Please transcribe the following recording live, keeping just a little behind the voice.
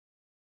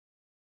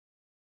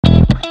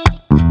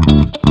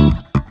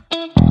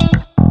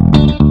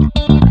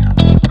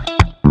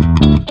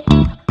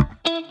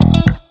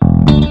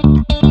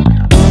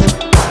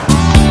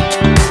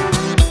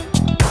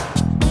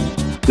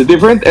The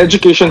different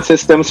education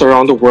systems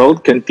around the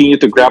world continue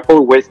to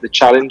grapple with the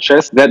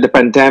challenges that the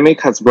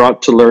pandemic has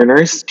brought to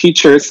learners,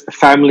 teachers,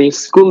 families,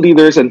 school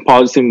leaders, and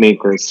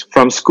policymakers.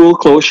 From school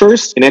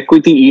closures,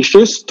 inequity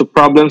issues, to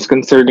problems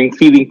concerning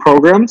feeding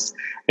programs,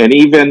 and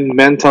even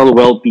mental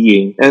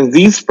well-being. And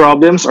these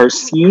problems are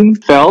seen,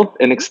 felt,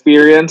 and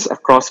experienced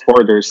across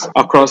borders,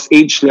 across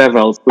age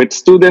levels, with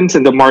students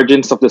in the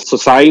margins of the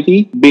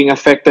society being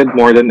affected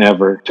more than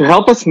ever. To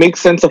help us make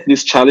sense of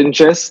these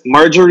challenges,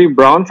 Marjorie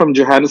Brown from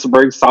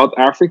Johannesburg, South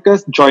Africa,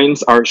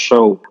 joins our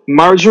show.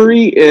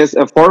 Marjorie is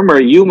a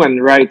former human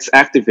rights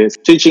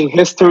activist, teaching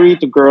history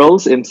to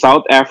girls in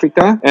South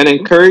Africa and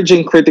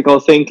encouraging critical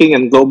thinking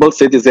and global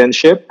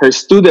citizenship. Her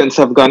students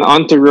have gone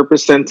on to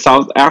represent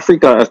South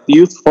Africa at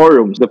youth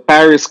forums, the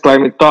Paris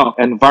Climate Talk,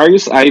 and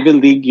various Ivy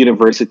League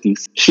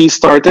universities. She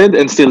started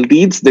and still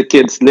leads the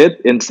Kids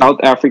Lit in South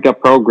Africa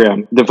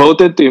program,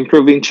 devoted to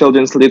improving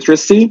children's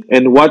literacy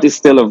in what is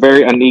still a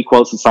very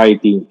unequal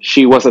society.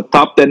 She was a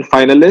top 10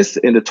 finalist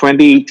in the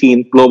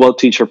 2018 Global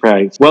Teacher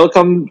Prize.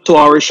 Welcome to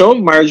our show,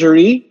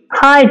 Marjorie.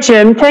 Hi,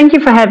 Jim. Thank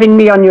you for having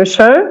me on your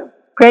show.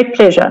 Great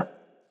pleasure.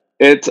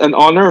 It's an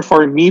honor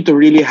for me to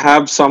really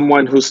have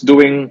someone who's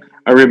doing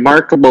a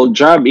remarkable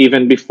job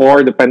even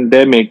before the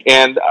pandemic.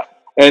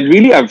 And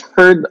really, I've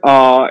heard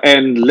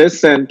and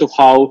listened to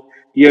how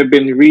you have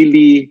been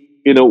really,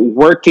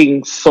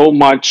 working so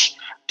much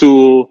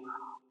to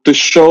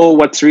show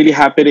what's really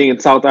happening in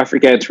South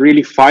Africa and to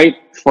really fight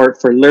for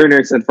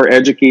learners and for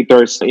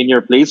educators in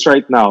your place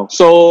right now.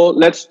 So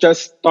let's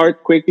just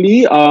start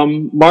quickly.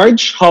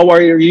 Marge, how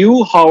are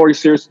you? How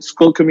is your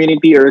school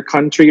community or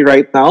country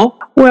right now?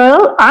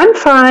 Well, I'm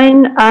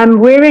fine.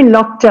 We're in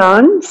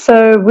lockdown,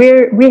 so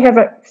we have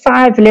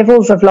 5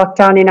 levels of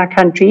lockdown in our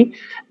country.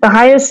 The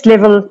highest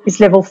level is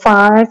level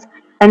 5,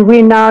 and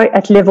we're now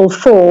at level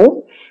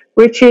 4,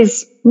 which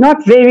is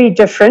not very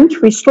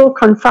different. We're still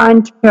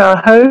confined to our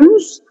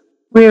homes.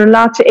 We're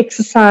allowed to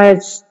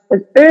exercise at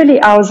early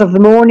hours of the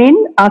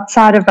morning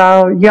outside of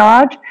our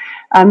yard.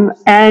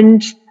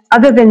 And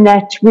other than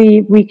that,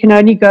 we can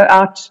only go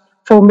out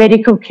for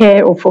medical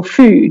care or for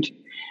food.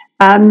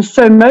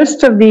 So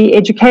most of the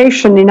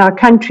education in our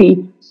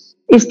country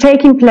is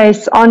taking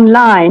place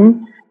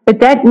online, but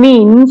that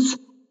means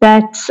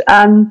that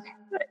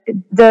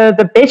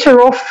the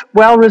better off,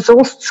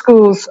 well-resourced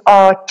schools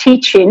are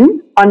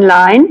teaching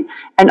online,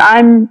 and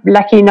I'm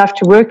lucky enough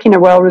to work in a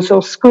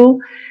well-resourced school.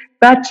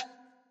 But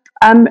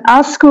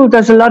our school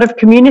does a lot of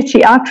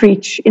community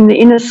outreach in the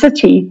inner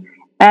city,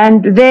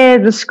 and there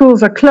the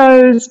schools are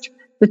closed.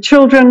 The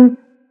children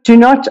do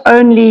not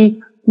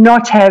only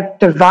not have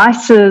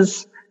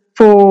devices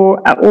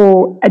or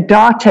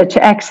data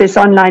to access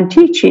online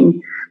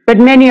teaching, but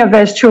many of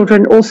those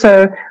children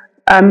also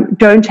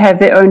don't have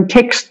their own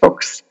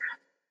textbooks.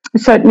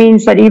 So it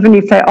means that even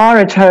if they are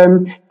at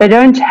home, they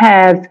don't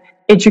have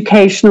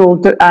educational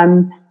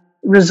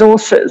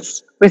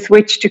resources with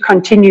which to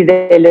continue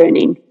their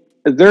learning.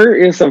 There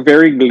is a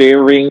very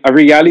glaring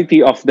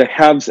reality of the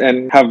haves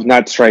and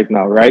have-nots right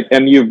now, right?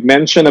 And you've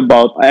mentioned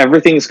about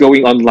everything's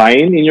going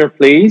online in your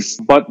place,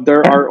 but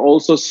there are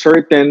also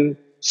certain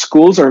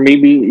schools or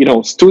maybe,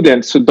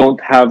 students who don't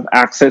have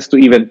access to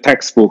even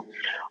textbook.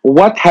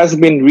 What has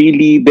been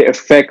really the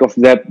effect of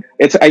that?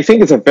 I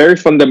think it's a very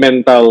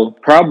fundamental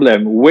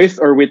problem with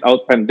or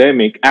without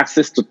pandemic,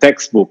 access to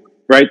textbook,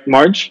 right,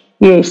 Marge?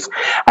 Yes.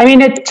 I mean,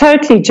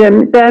 totally,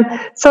 Jim.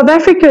 South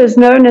Africa is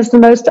known as the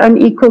most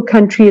unequal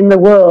country in the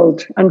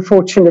world,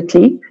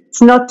 unfortunately.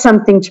 It's not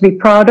something to be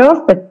proud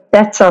of, but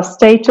that's our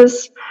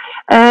status.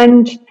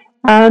 And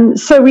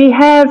so we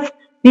have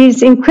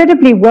these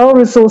incredibly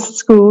well-resourced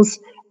schools,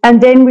 and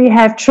then we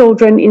have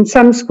children in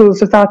some schools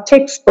without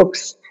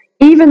textbooks,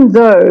 even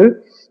though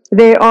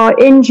there are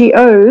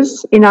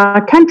NGOs in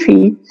our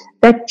country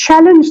that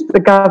challenged the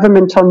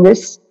government on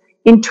this.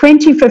 In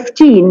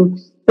 2015,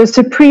 the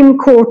Supreme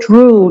Court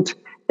ruled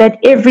that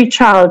every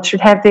child should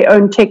have their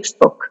own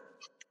textbook.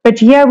 But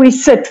here we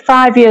sit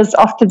 5 years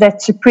after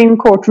that Supreme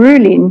Court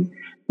ruling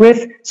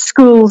with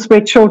schools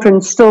where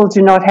children still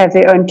do not have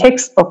their own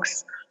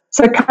textbooks.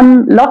 So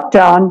come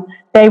lockdown,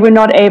 they were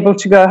not able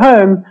to go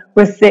home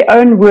with their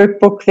own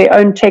workbook, their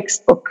own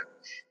textbook,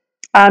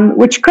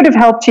 which could have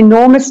helped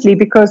enormously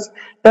because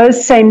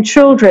those same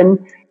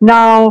children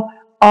now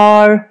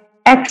are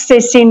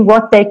accessing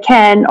what they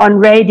can on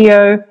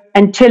radio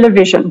and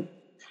television.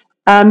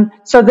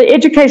 So the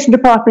education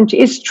department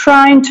is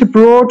trying to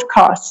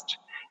broadcast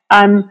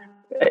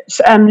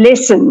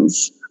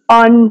lessons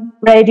on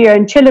radio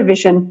and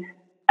television.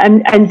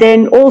 And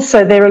then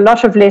also there are a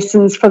lot of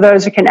lessons for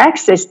those who can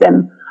access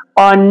them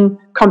on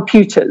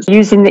computers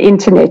using the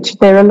internet.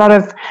 There are a lot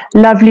of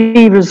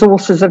lovely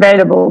resources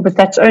available, but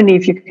that's only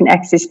if you can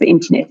access the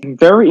internet. I'm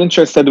very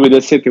interested with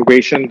the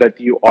situation that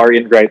you are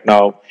in right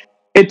now.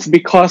 It's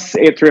because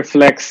it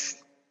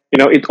reflects,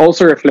 it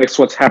also reflects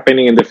what's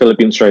happening in the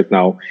Philippines right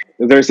now.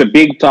 There's a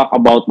big talk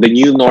about the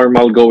new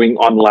normal going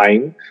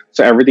online.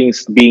 So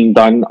everything's being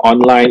done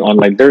online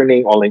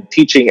learning, online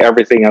teaching,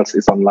 everything else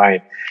is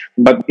online.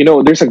 But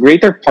there's a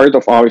greater part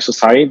of our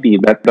society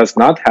that does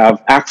not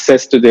have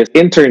access to the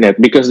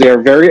internet because they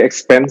are very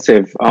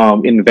expensive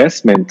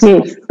investments.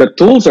 Yes. The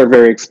tools are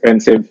very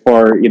expensive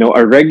for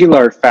a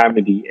regular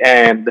family,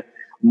 and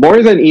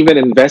more than even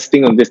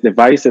investing on these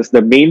devices,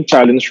 the main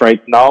challenge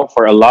right now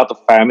for a lot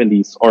of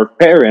families or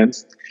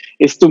parents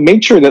is to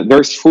make sure that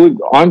there's food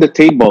on the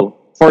table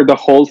for the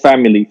whole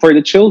family, for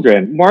the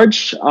children.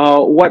 Marge,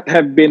 what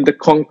have been the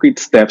concrete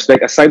steps,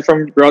 like aside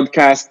from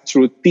broadcast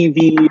through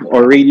TV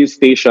or radio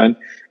station?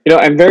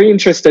 I'm very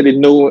interested in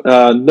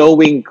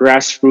knowing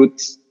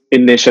grassroots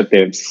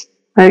initiatives.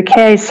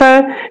 Okay,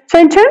 so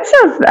in terms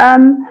of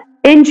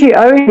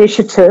NGO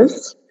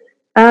initiatives,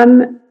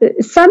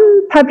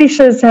 some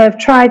publishers have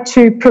tried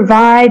to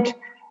provide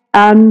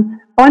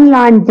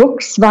online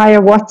books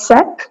via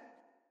WhatsApp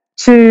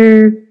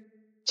to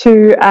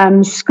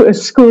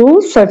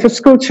schools, so for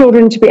school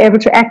children to be able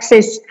to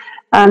access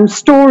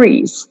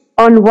stories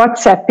on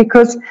WhatsApp,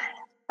 because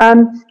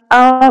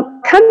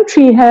our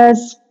country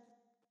has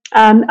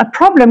a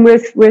problem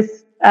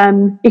with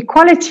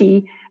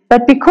equality,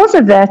 but because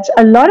of that,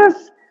 a lot of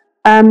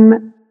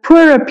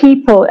poorer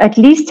people at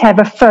least have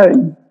a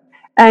phone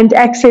and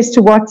access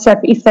to WhatsApp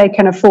if they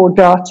can afford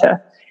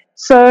data.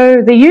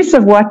 So the use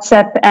of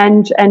WhatsApp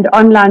and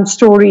online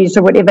stories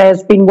or whatever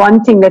has been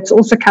one thing that's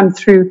also come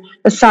through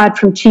aside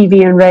from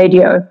TV and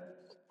radio.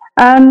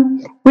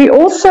 We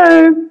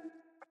also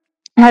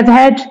have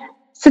had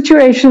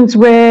situations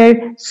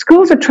where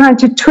schools are trying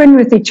to twin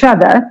with each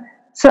other.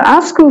 So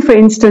our school, for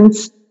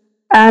instance,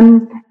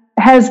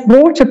 has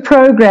bought a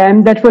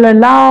program that will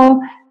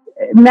allow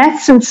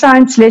maths and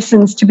science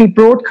lessons to be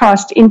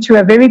broadcast into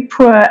a very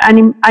poor,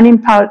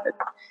 unempowered,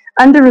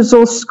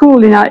 under-resourced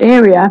school in our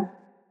area.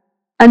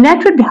 And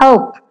that would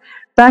help.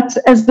 But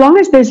as long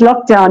as there's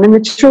lockdown and the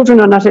children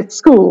are not at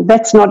school,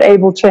 that's not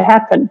able to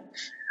happen.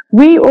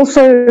 We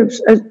also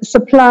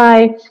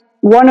supply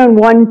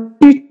one-on-one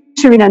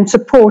tutoring and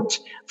support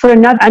for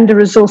another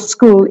under-resourced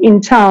school in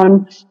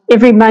town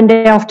every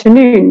Monday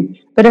afternoon.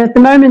 But at the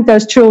moment,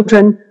 those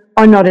children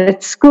are not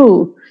at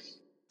school.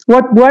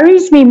 What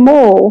worries me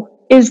more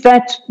is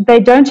that they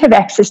don't have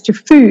access to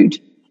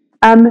food.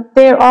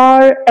 There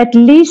are at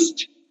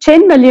least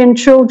 10 million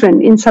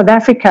children in South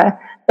Africa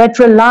that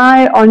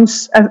rely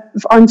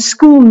on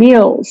school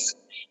meals.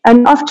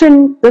 And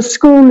often the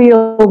school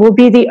meal will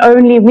be the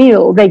only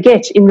meal they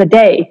get in the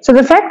day. So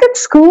the fact that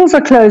schools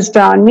are closed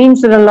down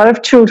means that a lot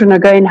of children are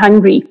going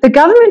hungry. The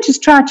government has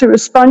tried to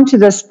respond to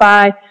this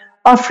by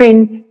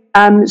offering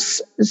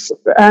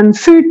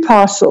food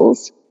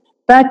parcels,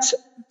 but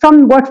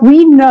from what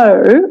we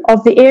know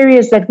of the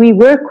areas that we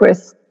work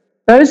with,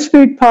 those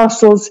food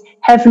parcels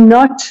have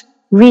not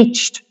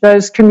reached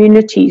those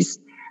communities.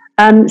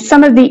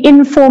 Some of the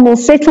informal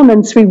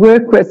settlements we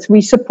work with,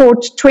 we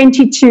support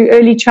 22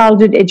 early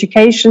childhood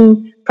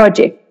education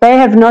projects. They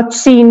have not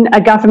seen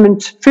a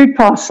government food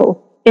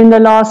parcel in the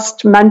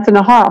last month and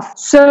a half.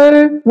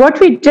 So what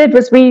we did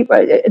was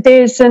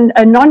there's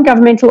a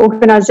non-governmental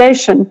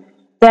organization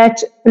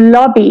that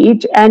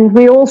lobbied, and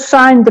we all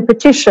signed the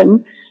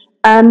petition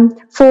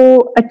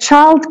for a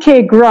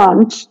childcare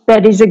grant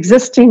that is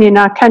existing in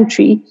our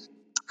country,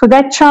 for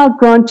that child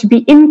grant to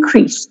be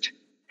increased,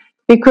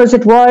 because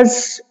it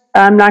was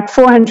like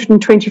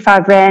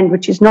 425 Rand,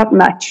 which is not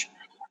much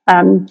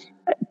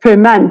per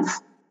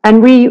month.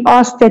 And we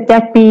asked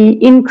that be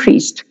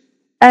increased.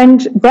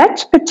 And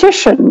that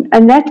petition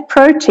and that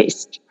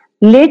protest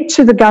led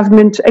to the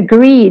government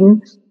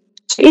agreeing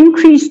to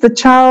increase the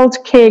child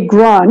care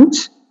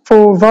grant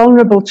for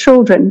vulnerable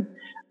children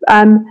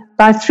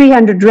by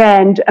 300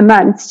 Rand a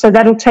month. So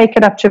that'll take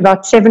it up to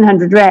about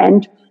 700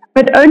 Rand,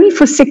 but only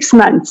for 6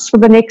 months, for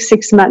the next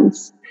 6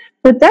 months.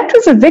 But that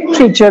was a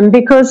victory, Jim,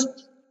 because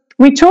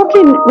we're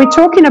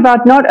talking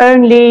about not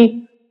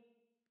only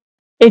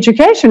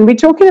education, we're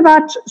talking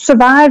about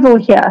survival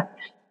here.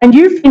 And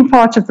you've been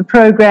part of the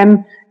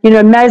program,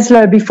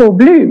 Maslow before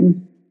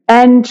Bloom.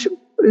 And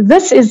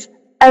this is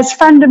as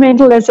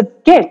fundamental as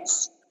it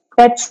gets,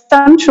 that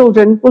some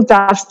children will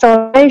die of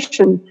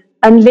starvation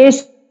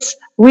unless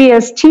we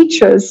as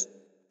teachers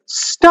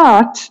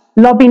start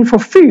lobbying for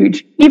food,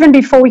 even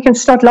before we can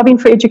start lobbying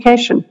for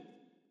education.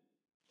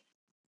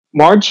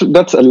 Marge,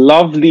 that's a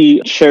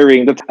lovely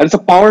sharing. That's a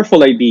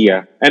powerful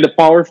idea and a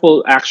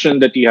powerful action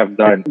that you have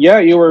done. Yeah,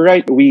 you were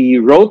right. We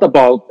wrote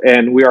about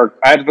and we are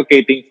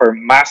advocating for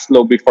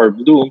Maslow before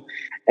Bloom.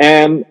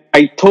 And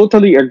I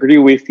totally agree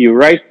with you.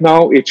 Right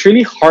now, it's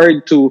really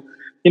hard to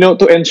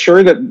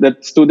ensure that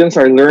students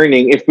are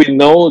learning if we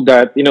know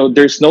that,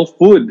 there's no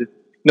food,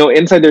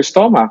 inside their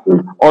stomach,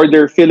 or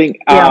they're feeling,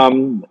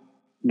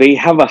 they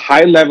have a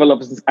high level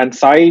of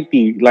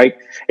anxiety.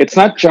 Like, it's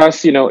not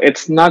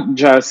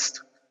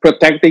just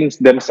protecting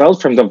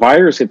themselves from the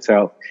virus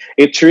itself.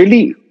 It's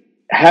really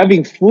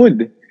having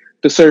food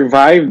to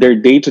survive their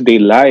day-to-day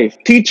life.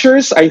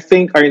 Teachers, I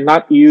think, are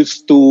not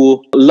used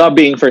to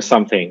lobbying for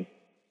something.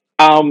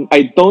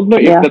 I don't know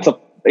if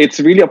It's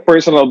really a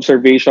personal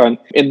observation.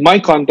 In my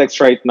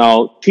context right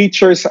now,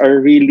 teachers are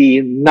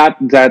really not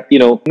that,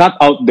 not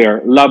out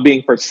there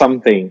lobbying for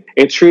something.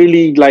 It's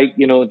really like,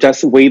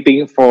 just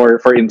waiting for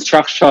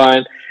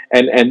instruction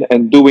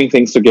and doing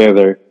things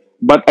together.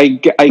 But I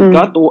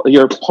got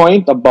your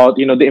point about,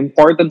 the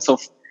importance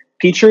of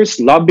teachers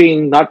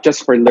lobbying not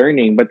just for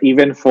learning, but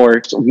even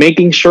for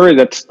making sure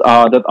that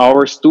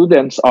our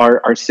students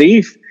are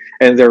safe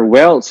and they're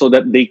well, so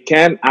that they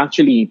can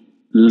actually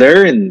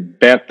learn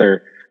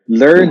better,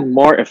 learn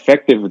more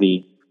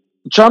effectively.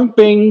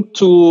 Jumping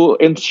to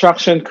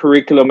instruction,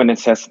 curriculum, and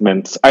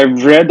assessments,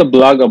 I've read a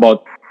blog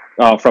about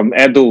from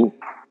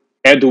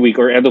EduWeek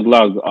or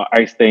EduBlog,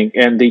 I think,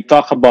 and they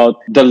talk about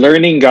the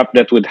learning gap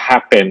that would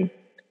happen.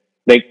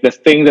 Like the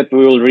thing that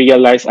we will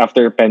realize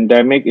after the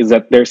pandemic is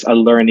that there's a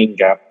learning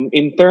gap.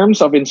 In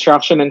terms of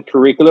instruction and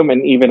curriculum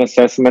and even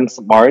assessments,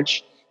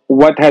 March,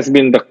 what has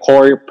been the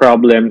core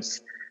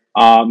problems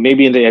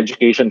maybe in the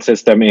education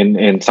system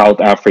in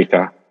South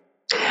Africa?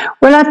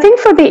 Well, I think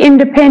for the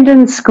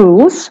independent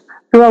schools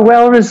who are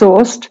well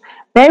resourced,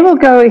 they will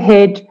go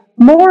ahead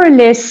more or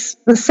less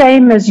the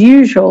same as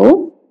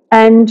usual,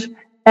 and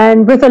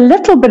with a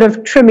little bit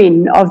of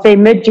trimming of their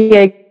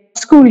mid-year.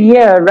 School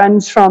year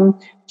runs from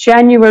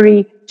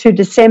January to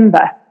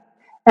December.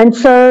 And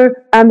so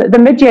the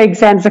mid-year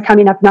exams are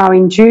coming up now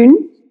in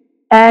June,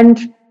 and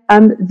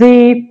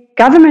the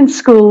government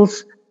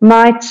schools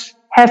might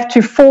have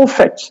to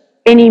forfeit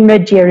any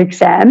mid-year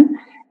exam,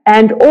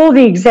 and all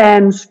the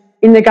exams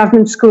in the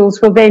government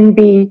schools will then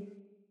be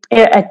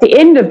at the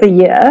end of the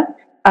year,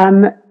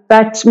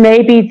 but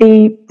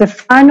maybe the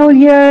final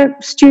year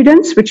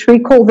students, which we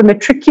call the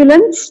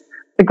matriculants,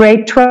 the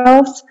grade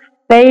 12s,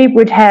 they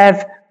would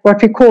have what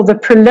we call the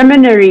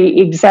preliminary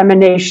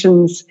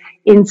examinations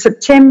in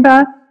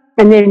September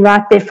and then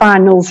write their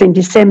finals in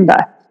December.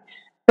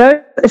 Those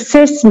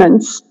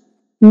assessments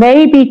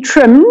may be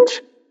trimmed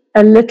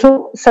a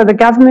little, so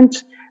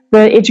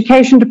the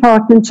education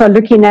departments are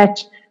looking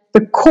at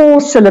the core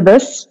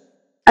syllabus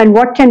and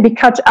what can be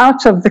cut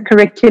out of the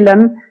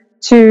curriculum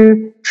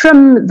to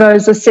trim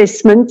those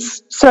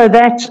assessments so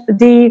that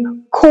the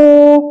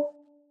core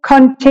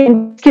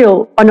content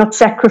skill are not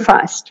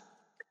sacrificed.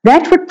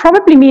 That would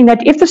probably mean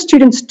that if the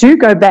students do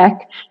go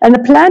back, and the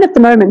plan at the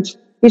moment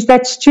is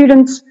that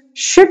students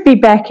should be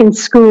back in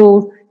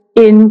school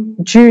in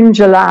June,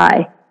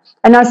 July.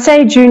 And I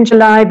say June,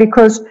 July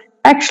because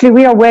actually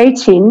we are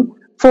waiting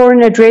for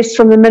an address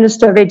from the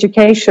Minister of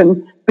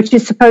Education, which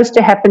is supposed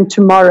to happen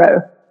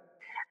tomorrow.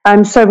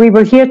 So we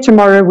will hear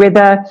tomorrow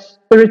whether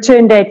the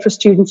return date for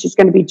students is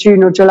going to be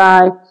June or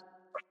July.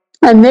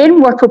 And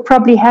then what will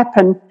probably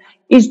happen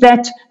is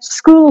that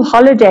school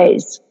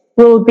holidays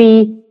will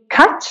be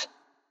cut,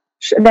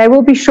 they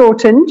will be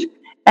shortened,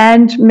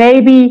 and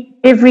maybe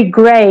every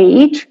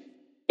grade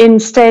in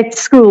state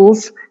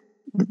schools,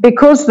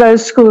 because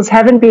those schools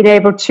haven't been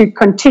able to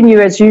continue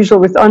as usual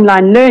with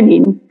online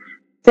learning,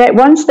 that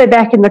once they're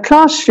back in the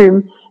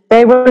classroom,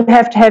 they will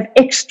have to have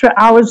extra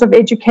hours of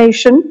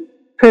education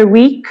per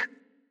week,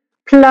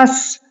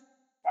 plus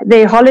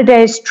their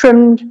holidays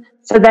trimmed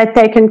so that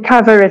they can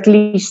cover at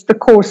least the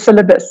core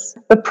syllabus.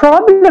 The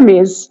problem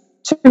is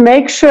to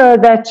make sure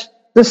that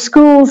the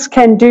schools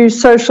can do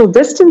social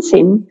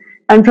distancing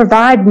and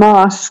provide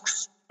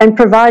masks and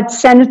provide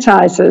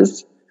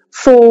sanitizers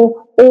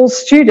for all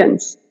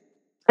students.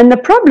 And the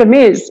problem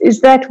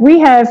is that we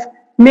have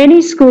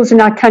many schools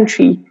in our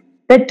country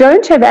that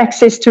don't have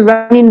access to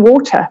running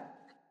water.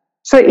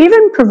 So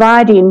even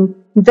providing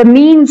the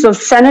means of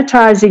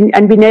sanitizing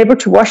and being able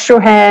to wash your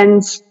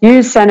hands,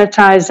 use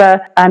sanitizer,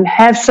 and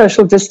have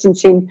social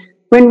distancing,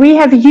 when we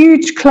have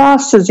huge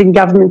classes in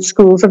government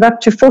schools of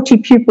up to 40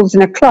 pupils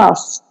in a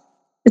class,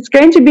 it's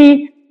going to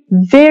be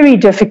very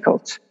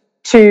difficult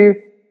to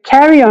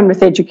carry on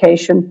with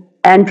education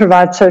and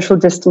provide social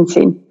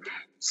distancing.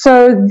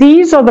 So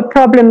these are the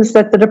problems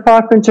that the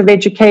Department of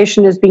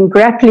Education has been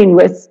grappling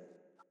with,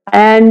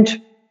 and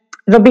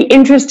it'll be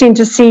interesting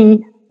to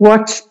see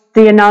what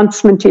the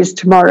announcement is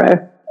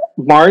tomorrow.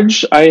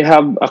 Marge, I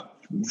have a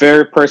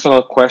very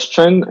personal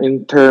question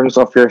in terms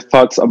of your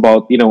thoughts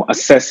about,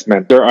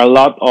 assessment. There are a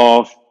lot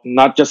of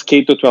not just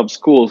K to 12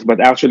 schools, but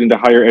actually in the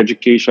higher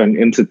education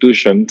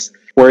institutions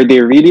where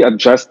they really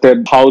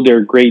adjusted how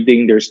they're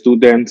grading their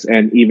students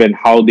and even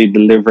how they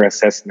deliver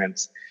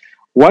assessments.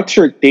 What's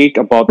your take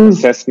about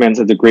assessments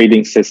and the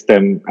grading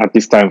system at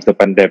this time of the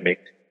pandemic?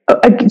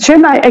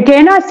 Jim,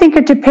 again, I think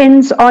it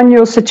depends on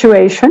your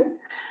situation.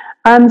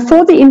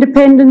 For the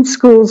independent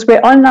schools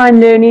where online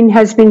learning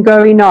has been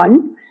going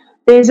on,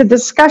 there's a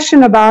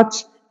discussion about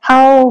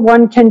how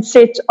one can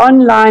set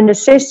online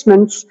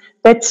assessments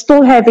that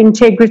still have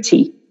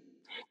integrity.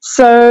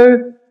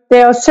 So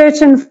there are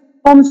certain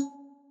forms of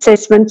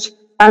assessment,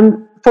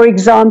 for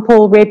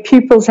example, where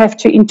pupils have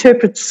to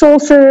interpret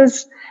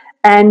sources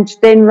and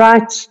then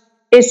write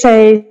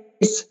essays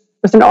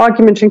with an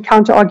argument and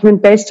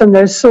counter-argument based on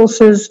those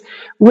sources,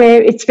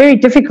 where it's very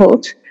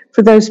difficult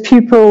for those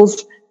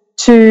pupils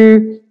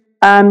to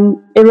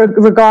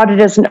regard it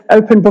as an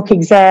open book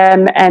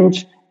exam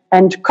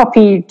and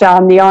copy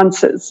down the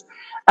answers.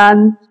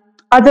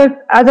 Other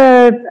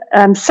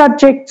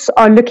subjects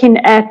are looking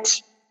at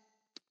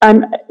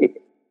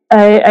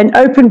an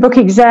open book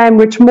exam,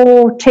 which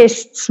more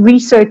tests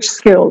research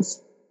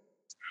skills.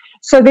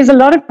 So there's a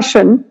lot of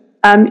passion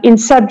in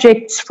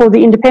subjects for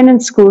the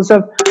independent schools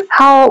of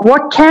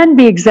what can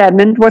be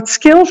examined, what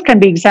skills can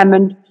be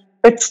examined,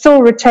 but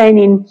still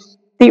retaining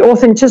the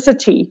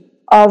authenticity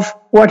of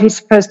what is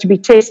supposed to be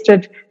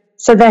tested,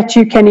 so that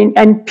you can,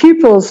 and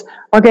pupils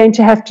are going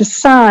to have to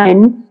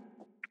sign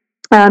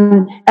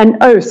an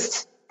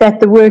oath that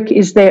the work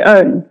is their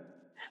own.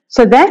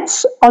 So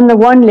that's on the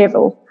one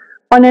level.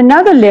 On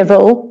another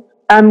level,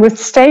 with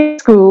state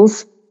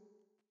schools,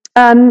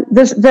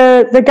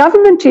 the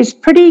government is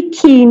pretty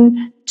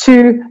keen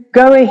to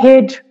go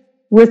ahead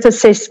with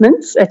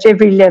assessments at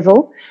every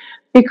level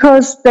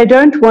because they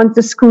don't want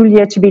the school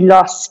year to be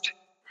lost.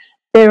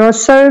 There are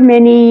so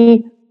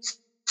many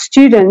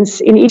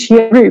students in each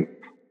year group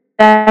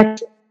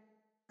that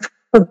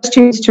for the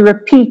students to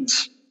repeat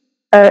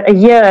a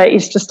year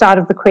is just out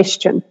of the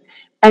question.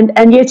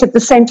 And yet at the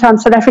same time,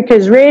 South Africa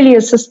is really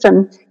a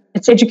system,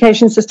 its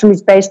education system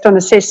is based on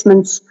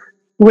assessments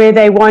where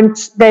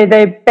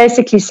they're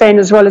basically saying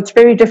as well, it's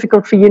very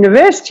difficult for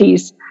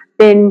universities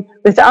then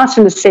without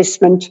an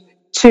assessment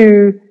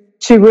to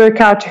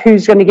work out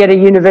who's going to get a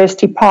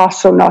university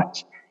pass or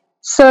not.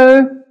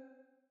 So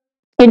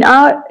in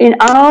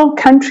our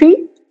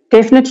country,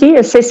 definitely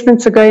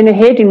assessments are going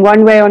ahead in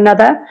one way or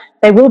another.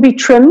 They will be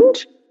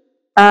trimmed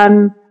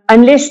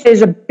unless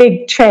there's a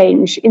big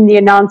change in the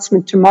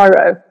announcement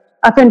tomorrow.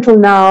 Up until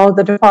now,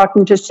 the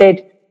department has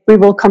said, we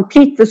will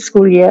complete the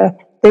school year.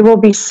 There will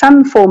be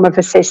some form of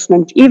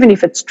assessment, even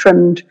if it's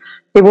trimmed.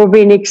 There will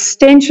be an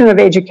extension of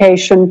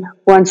education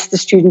once the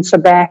students are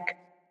back.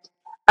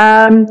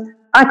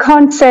 I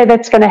can't say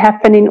that's going to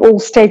happen in all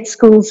state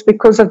schools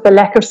because of the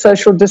lack of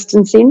social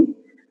distancing.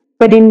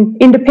 But in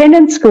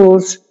independent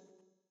schools,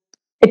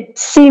 it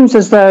seems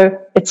as though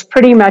it's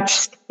pretty much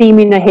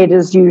steaming ahead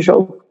as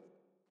usual.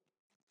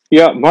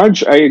 Yeah,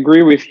 Marge, I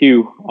agree with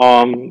you.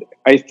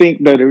 I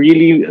think that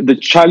the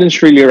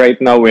challenge really right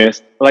now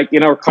is like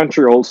in our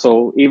country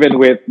also, even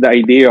with the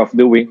idea of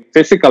doing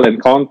physical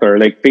encounter,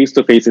 like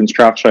face-to-face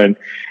instruction,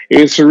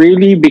 is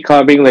really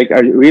becoming like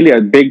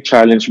a big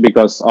challenge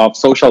because of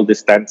social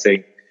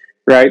distancing,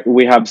 right?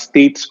 We have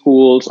state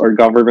schools or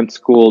government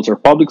schools or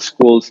public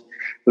schools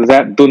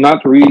that do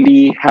not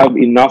really have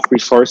enough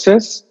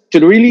resources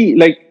to really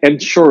like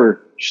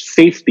ensure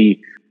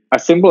safety,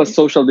 as simple as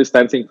social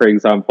distancing, for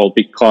example,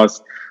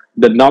 because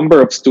the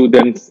number of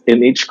students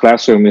in each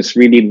classroom is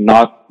really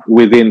not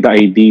within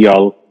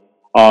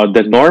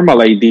the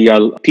normal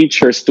ideal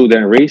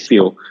teacher-student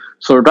ratio.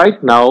 So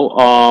right now,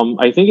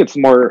 I think it's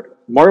more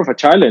of a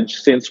challenge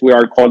since we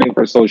are calling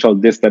for social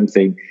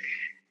distancing.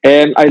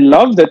 And I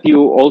love that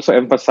you also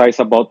emphasize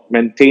about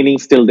maintaining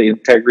still the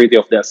integrity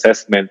of the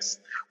assessments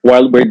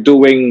while we're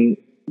doing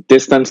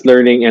distance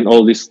learning and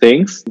all these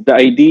things. The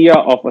idea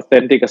of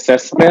authentic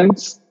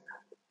assessments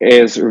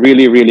is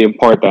really, really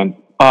important.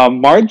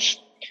 Marge,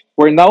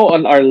 we're now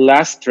on our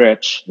last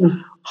stretch.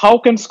 How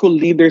can school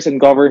leaders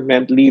and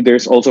government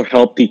leaders also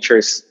help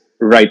teachers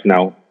right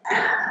now?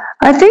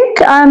 I think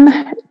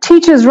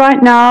teachers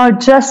right now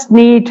just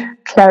need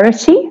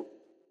clarity.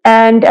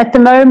 And at the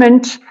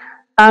moment,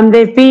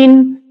 there have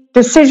been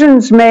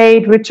decisions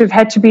made which have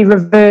had to be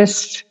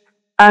reversed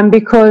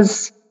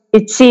because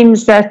it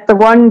seems that the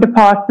one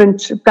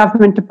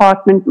government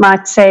department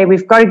might say,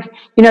 we've got to,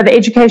 the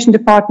education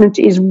department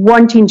is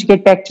wanting to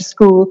get back to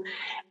school.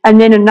 And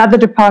then another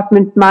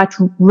department might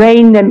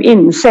rein them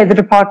in, say the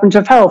Department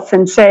of Health,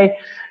 and say,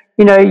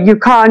 you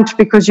can't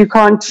because you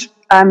can't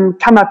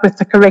come up with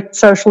the correct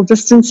social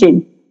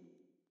distancing.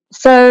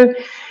 So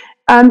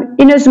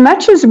in as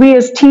much as we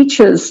as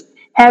teachers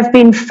have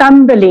been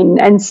fumbling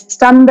and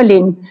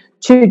stumbling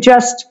to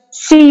just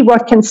see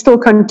what can still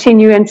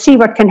continue and see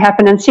what can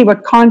happen and see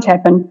what can't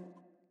happen,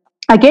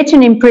 I get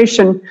an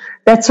impression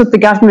that's what the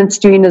government's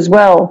doing as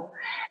well.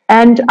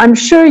 And I'm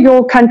sure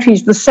your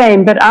country's the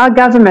same, but our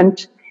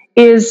government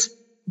is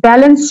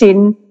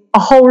balancing a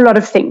whole lot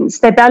of things.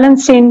 They're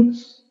balancing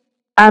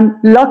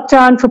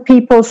lockdown for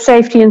people's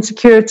safety and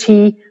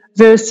security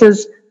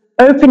versus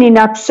opening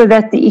up so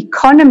that the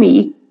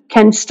economy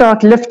can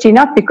start lifting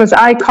up, because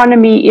our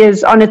economy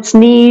is on its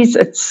knees,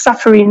 it's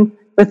suffering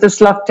with this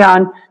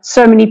lockdown.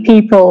 So many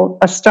people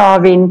are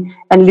starving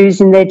and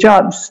losing their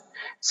jobs.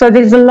 So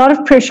there's a lot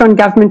of pressure on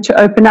government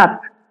to open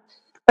up.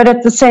 But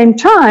at the same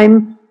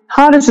time,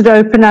 how does it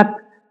open up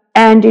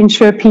and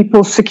ensure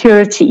people's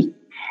security?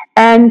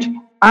 And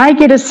I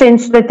get a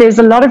sense that there's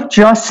a lot of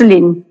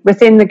jostling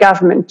within the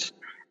government.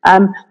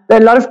 There's a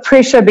lot of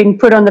pressure being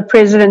put on the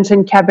president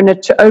and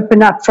cabinet to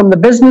open up from the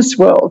business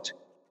world.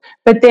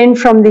 But then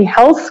from the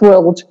health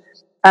world,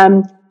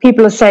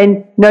 people are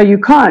saying, no, you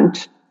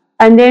can't.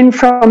 And then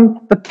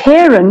from the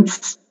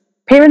parents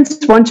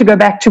want to go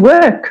back to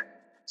work.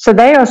 So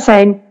they are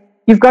saying,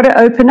 you've got to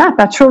open up.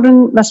 Our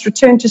children must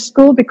return to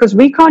school because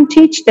we can't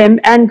teach them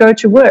and go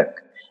to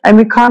work. And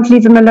we can't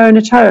leave them alone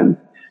at home.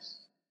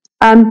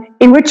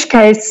 In which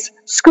case,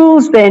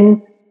 schools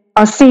then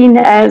are seen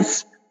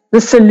as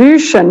the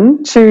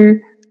solution to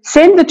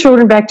send the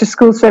children back to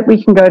school so that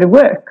we can go to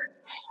work,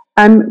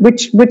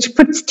 which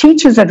puts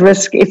teachers at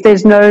risk if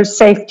there's no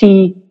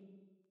safety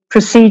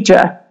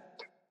procedure.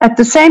 At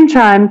the same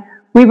time,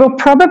 we will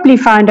probably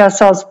find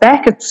ourselves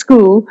back at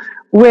school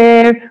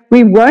where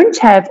we won't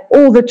have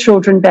all the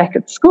children back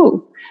at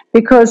school,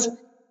 because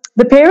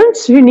the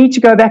parents who need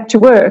to go back to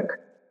work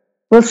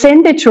will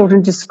send their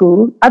children to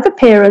school. Other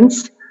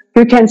parents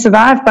who can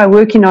survive by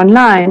working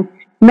online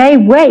may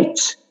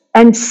wait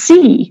and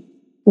see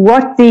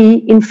what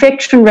the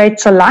infection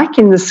rates are like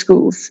in the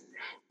schools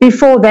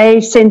before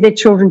they send their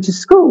children to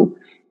school.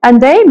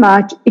 And they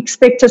might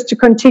expect us to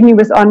continue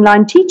with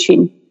online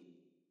teaching.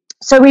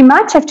 So we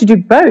might have to do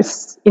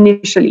both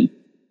initially.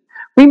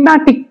 We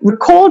might be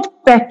recalled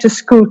back to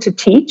school to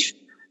teach,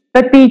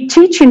 but be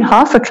teaching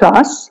half a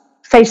class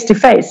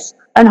face-to-face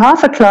and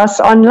half a class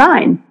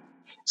online.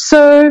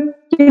 So,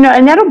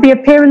 and that'll be a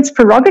parent's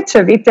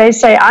prerogative if they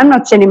say, I'm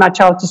not sending my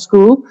child to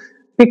school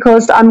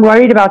because I'm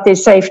worried about their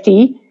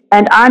safety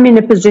and I'm in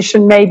a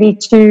position maybe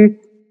to,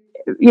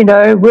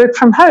 work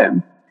from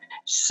home.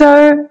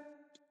 So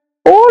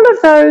all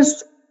of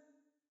those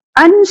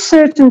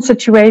uncertain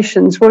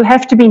situations will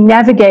have to be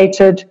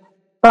navigated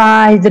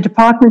by the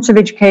Departments of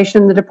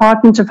Education, the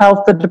Department of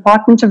Health, the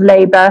Department of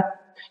Labor,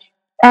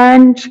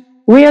 and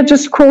we are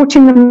just caught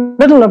in the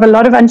middle of a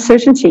lot of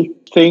uncertainty.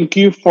 Thank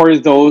you for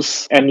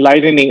those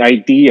enlightening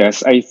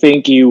ideas. I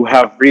think you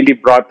have really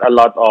brought a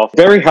lot of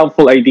very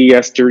helpful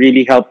ideas to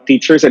really help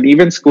teachers and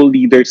even school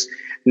leaders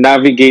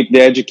navigate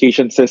the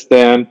education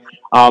system,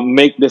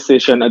 make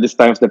decisions at this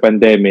time of the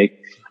pandemic.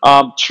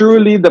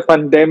 Truly, the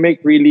pandemic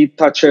really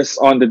touches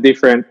on the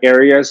different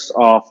areas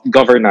of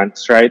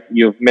governance, right?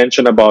 You've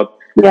mentioned about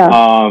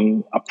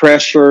a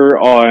pressure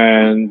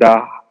on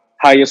the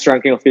highest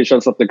ranking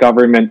officials of the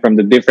government from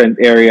the different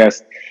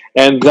areas.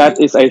 And that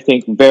is, I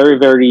think, very,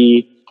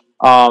 very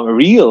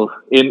real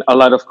in a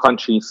lot of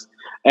countries.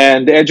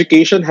 And the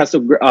education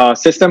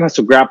system has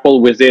to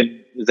grapple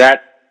within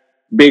that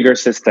bigger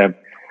system.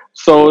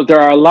 So there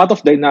are a lot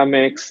of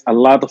dynamics, a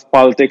lot of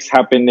politics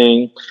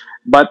happening.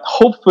 But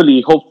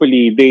hopefully,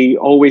 they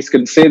always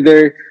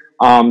consider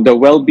the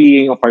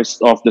well-being of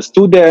the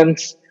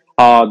students,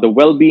 the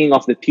well-being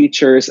of the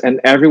teachers, and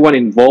everyone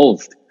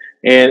involved,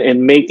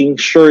 and making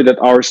sure that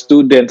our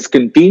students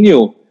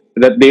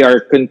that they are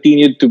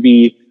continued to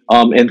be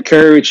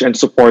encouraged and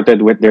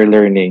supported with their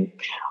learning.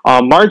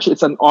 Marge,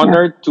 it's an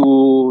honor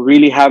to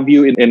really have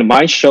you in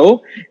my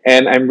show,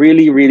 and I'm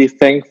really, really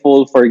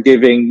thankful for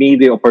giving me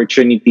the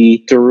opportunity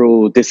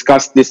to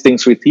discuss these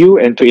things with you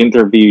and to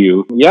interview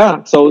you.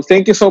 Yeah, so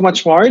thank you so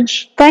much,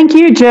 Marge. Thank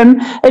you, Jim.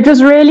 It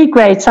was really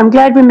great. I'm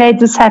glad we made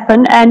this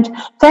happen, and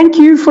thank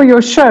you for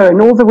your show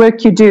and all the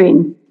work you're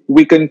doing.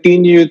 We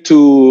continue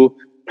to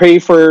pray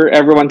for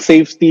everyone's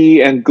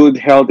safety and good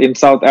health in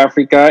South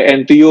Africa,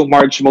 and to you,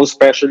 Marge, most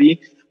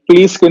especially.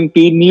 Please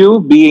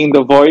continue being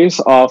the voice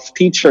of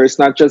teachers,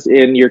 not just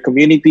in your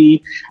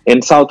community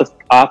in South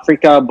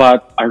Africa,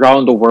 but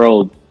around the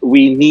world.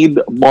 We need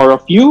more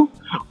of you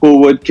who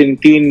would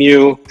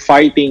continue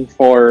fighting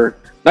for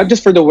not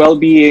just for the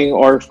well-being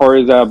or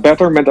for the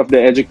betterment of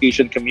the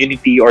education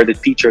community or the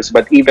teachers,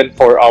 but even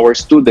for our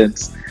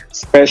students,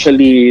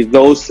 especially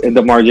those in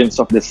the margins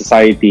of the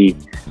society.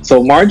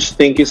 So, Marge,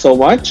 thank you so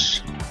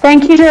much.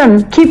 Thank you,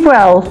 Jim. Keep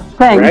well.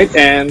 Thanks. Right,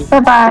 and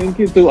bye-bye. Thank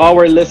you to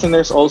our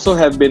listeners also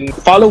have been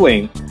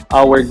following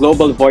our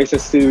Global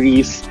Voices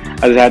series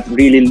that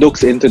really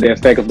looks into the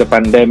effect of the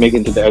pandemic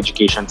into the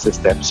education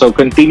system. So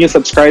continue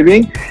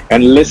subscribing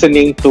and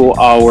listening to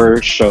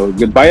our show.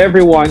 Goodbye,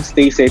 everyone.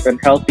 Stay safe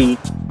and healthy.